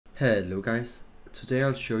Hello guys, today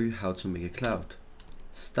I'll show you how to make a cloud.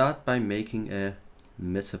 Start by making a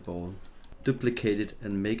meta ball, duplicate it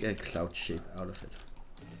and make a cloud shape out of it.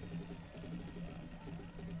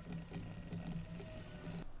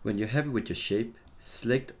 When you're happy with your shape,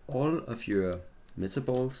 select all of your meta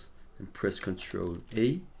balls and press Ctrl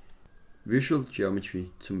A, Visual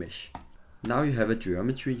Geometry to mesh. Now you have a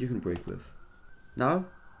geometry you can break with. Now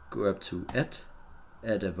go up to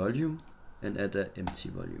add a volume and add an empty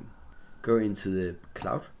volume. Go into the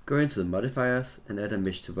cloud, go into the modifiers and add a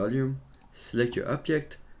mesh to volume. Select your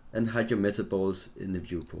object and hide your meta balls in the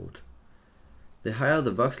viewport. The higher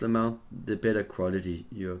the voxel amount, the better quality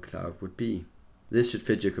your cloud would be. This should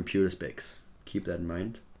fit your computer specs. Keep that in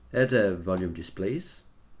mind. Add a volume displace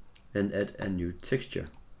and add a new texture.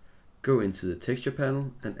 Go into the texture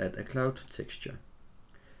panel and add a cloud texture.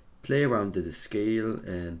 Play around with the scale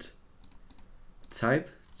and type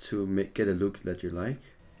to get a look that you like.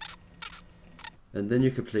 And then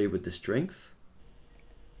you can play with the strength.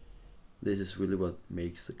 This is really what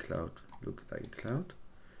makes the cloud look like a cloud.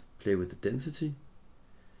 Play with the density.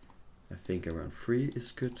 I think around 3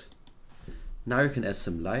 is good. Now you can add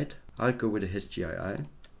some light. I'll go with a HGII.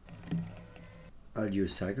 I'll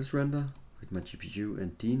use cycles render with my GPU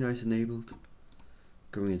and denoise enabled.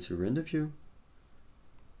 Going into render view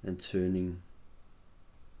and turning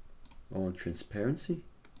on transparency.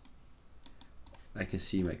 I can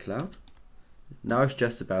see my cloud. Now it's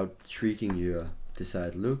just about tweaking your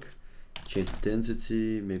desired look. Change the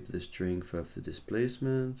density, maybe the strength of the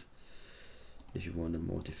displacement. If you want a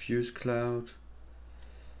more diffuse cloud.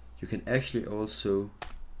 You can actually also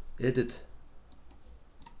edit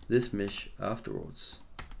this mesh afterwards.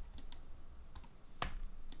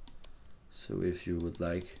 So if you would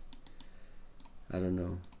like, I don't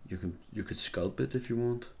know, you could sculpt it if you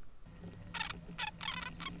want.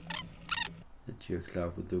 And your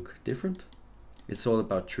cloud would look different. It's all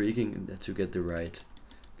about tweaking to get the right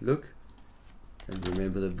look. And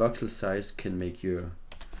remember, the voxel size can make your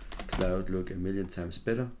cloud look 1,000,000 times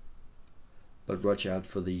better. But watch out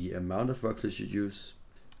for the amount of voxels you use,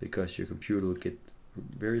 because your computer will get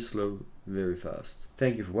very slow very fast.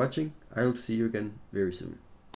 Thank you for watching. I'll see you again very soon.